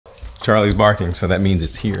Charlie's barking, so that means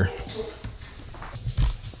it's here.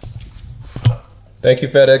 Thank you,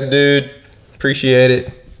 FedEx dude. Appreciate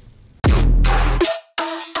it.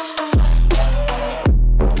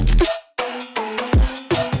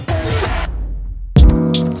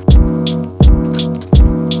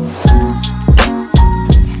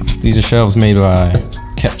 These are shelves made by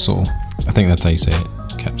Kepsuul. I think that's how you say it,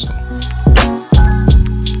 Kepsuul.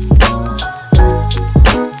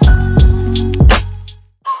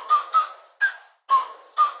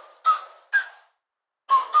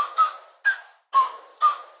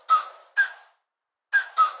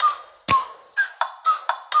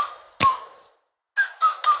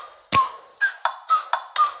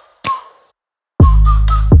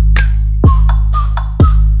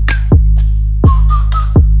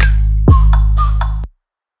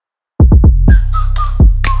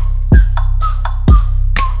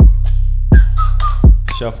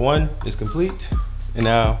 Shelf 1 is complete, and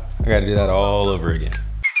now I gotta do that all over again.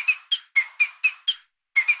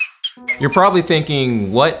 You're probably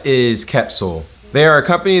thinking, what is Kepsuul? They are a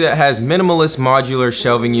company that has minimalist modular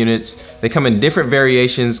shelving units. They come in different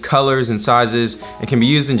variations, colors, and sizes, and can be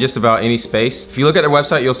used in just about any space. If you look at their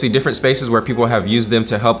website, you'll see different spaces where people have used them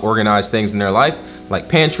to help organize things in their life, like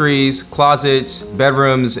pantries, closets,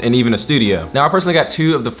 bedrooms, and even a studio. Now, I personally got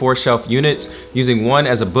 2 of the 4 shelf units, using one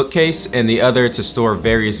as a bookcase and the other to store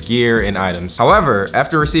various gear and items. However,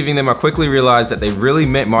 after receiving them, I quickly realized that they really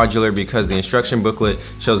meant modular because the instruction booklet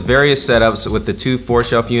shows various setups with the 2 4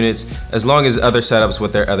 shelf units, as long as other setups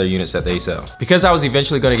with their other units that they sell. Because I was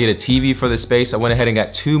eventually gonna get a TV for this space, I went ahead and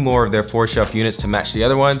got 2 more of their 4 shelf units to match the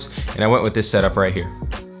other ones, and I went with this setup right here.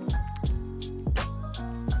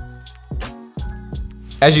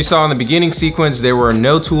 As you saw in the beginning sequence, there were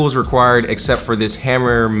no tools required except for this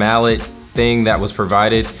hammer mallet thing that was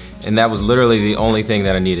provided, and that was literally the only thing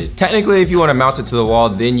that I needed. Technically, if you want to mount it to the wall,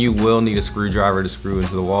 then you will need a screwdriver to screw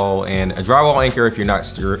into the wall and a drywall anchor if you're not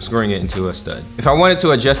screwing it into a stud. If I wanted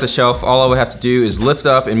to adjust the shelf, all I would have to do is lift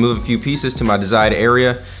up and move a few pieces to my desired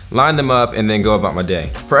area, line them up, and then go about my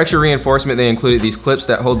day. For extra reinforcement, they included these clips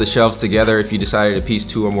that hold the shelves together if you decided to piece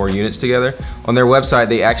 2 or more units together. On their website,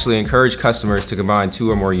 they actually encourage customers to combine 2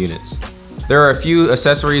 or more units. There are a few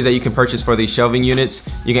accessories that you can purchase for these shelving units.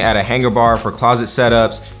 You can add a hanger bar for closet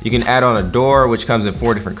setups. You can add on a door, which comes in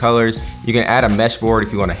 4 different colors. You can add a mesh board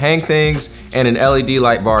if you want to hang things, and an LED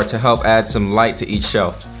light bar to help add some light to each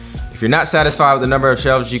shelf. If you're not satisfied with the number of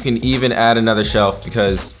shelves, you can even add another shelf,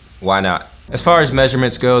 because why not? As far as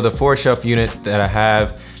measurements go, the 4 shelf unit that I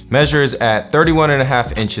have measures at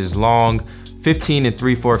 31.5 inches long, 15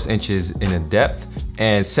 3/4 inches in a depth,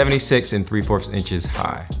 and 76 3/4 inches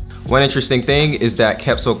high. One interesting thing is that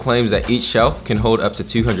Kepsuul claims that each shelf can hold up to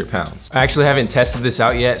 200 pounds. I actually haven't tested this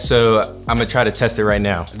out yet, so I'm gonna try to test it right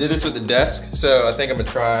now. I did this with the desk, so I think I'm gonna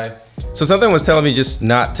try. So something was telling me just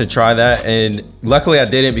not to try that, and luckily I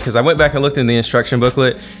didn't, because I went back and looked in the instruction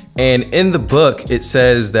booklet, and in the book it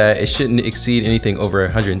says that it shouldn't exceed anything over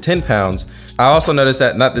 110 pounds. I also noticed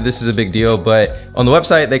that, not that this is a big deal, but on the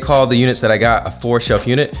website they call the units that I got a 4 shelf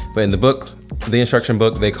unit, but in the book, the instruction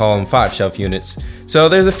book, they call them 5 shelf units. So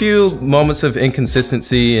there's a few moments of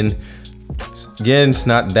inconsistency, and again, it's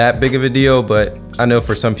not that big of a deal, but I know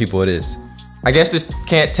for some people it is. I guess this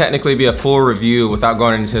can't technically be a full review without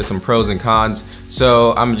going into some pros and cons,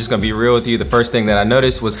 so I'm just gonna be real with you. The first thing that I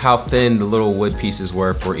noticed was how thin the little wood pieces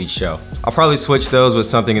were for each shelf. I'll probably switch those with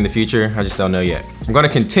something in the future, I just don't know yet. I'm gonna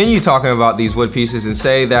continue talking about these wood pieces and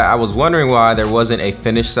say that I was wondering why there wasn't a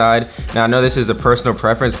finished side. Now I know this is a personal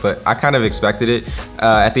preference, but I kind of expected it.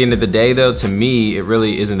 At the end of the day though, to me, it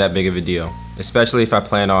really isn't that big of a deal, especially if I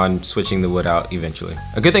plan on switching the wood out eventually.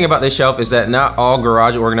 A good thing about this shelf is that not all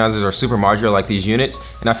garage organizers are super modular like these units,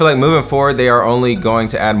 and I feel like moving forward they are only going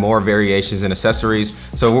to add more variations and accessories,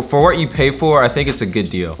 so for what you pay for, I think it's a good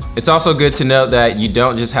deal. It's also good to note that you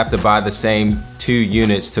don't just have to buy the same 2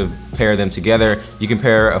 units to pair them together. You can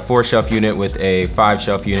pair a 4 shelf unit with a 5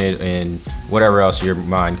 shelf unit and whatever else your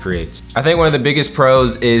mind creates. I think one of the biggest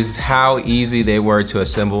pros is how easy they were to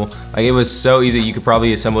assemble. Like, it was so easy, you could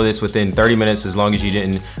probably assemble this within 30 minutes as long as you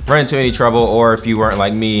didn't run into any trouble, or if you weren't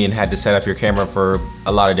like me and had to set up your camera for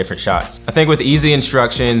a lot of different shots. I think with easy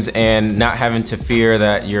instructions and not having to fear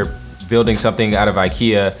that you're building something out of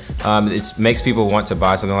IKEA, it makes people want to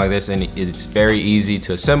buy something like this, and it's very easy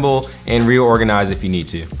to assemble and reorganize if you need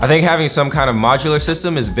to. I think having some kind of modular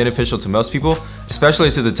system is beneficial to most people,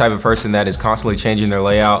 especially to the type of person that is constantly changing their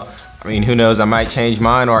layout. I mean, who knows, I might change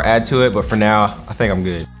mine or add to it, but for now, I think I'm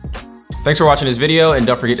good. Thanks for watching this video, and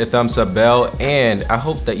don't forget to thumbs up bell, and I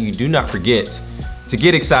hope that you do not forget to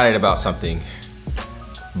get excited about something.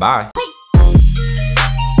 Bye.